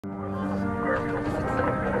Do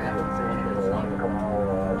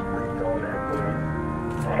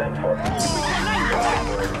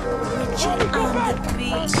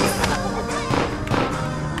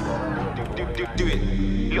it.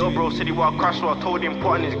 Little bro said he wore a crash, so I told him put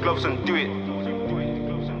on his gloves and do it.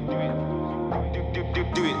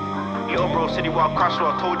 Do it. Little bro said he wore a crash, so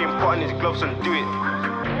I told him put on his gloves and do it.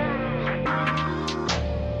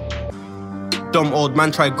 Dumb old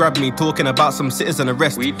man tried grab me, talking about some citizen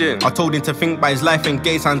arrest. We did. I told him to think about his life and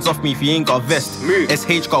gaze hands off me if he ain't got a vest. Move.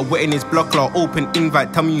 SH got wet in his block claw, open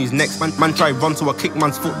invite, tell me who's next. Man tried run to a kick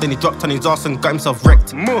man's foot, then he dropped on his ass and got himself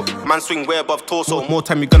wrecked. Move. Man swing way above torso, more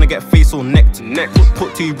time you're gonna get face or necked.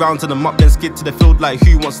 Put 2 rounds in the mop, then skid to the field like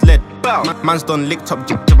who wants lead. Man's done licked up,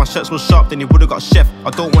 till my shirts was sharp, then he would've got chef. I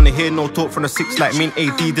don't wanna hear no talk from the 6 like main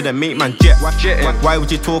AD didn't make man jet. Why would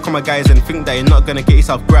you talk on my guys and think that you're not gonna get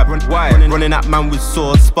yourself grabbed? Why? Running at man with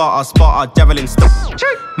swords, Sparta, javelin stuff.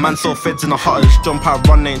 Man saw feds in the hotters, jump out,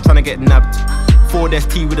 run, ain't tryna get nabbed. Ford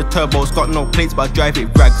ST with the turbos, got no plates but I drive it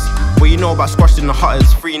rags. What you know about squashing the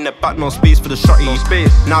hotters, free in the back, no space for the shotty. No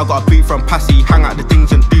space. Now I got a boot from Passy, hang out the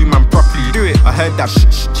things and do man properly. Do it. I heard that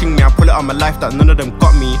ching me, I pull it on my life that none of them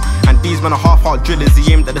got me. And these men are half-heart drillers,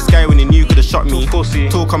 he aimed at the sky when he knew he could've shot me.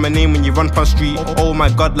 Talk on my name when you run past street, oh my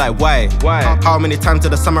god, like why? How many times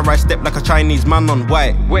did a samurai step like a Chinese man on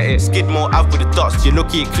white? Skid more out with the dots, you're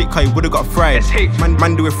lucky it clicked how you would've got fried.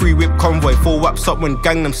 Man do a free whip convoy, 4 whaps up when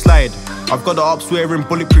gang them slide. I've got the ops wearing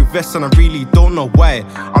bulletproof vests and I really don't know why.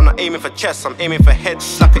 I'm not aiming for chest, I'm aiming for head,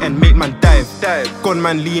 slap it and make man dive.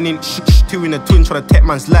 Gunman leaning, 2 in a twin trying to take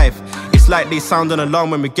man's life. It's like they sound an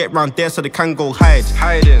alarm when we get round there so they can go hide.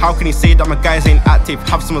 How can he say that my guys ain't active?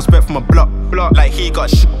 Have some respect for my block. Like he got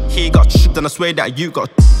then I swear that you got.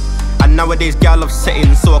 And nowadays gal love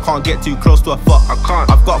settings, so I can't get too close to a fuck. I can't.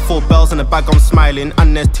 I've got 4 bells in the bag, I'm smiling,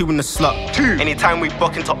 and there's 2 in the slot. Anytime we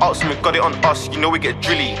buck into ops and we got it on us, you know we get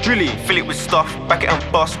drilly. Fill it with stuff, back it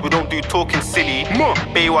and bust, we don't do talking silly.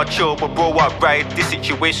 Baywatch chill, but bro I ride, this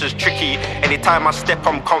situation's tricky. Anytime I step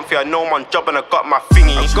I'm comfy, I know my job and I got my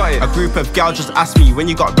thingy. A group of gals just asked me, when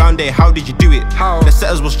you got round there, how did you do it? The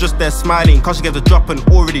setters was just there smiling, cause she gave the drop and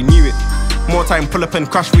already knew it. More time pull up and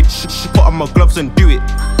crash with put on my gloves and do it.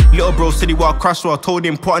 Little bro said he wore a crash, so I told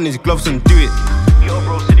him put on his gloves and do it. Little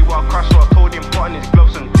bro said he wore a crash, so I told him put on his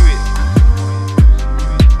gloves and do it.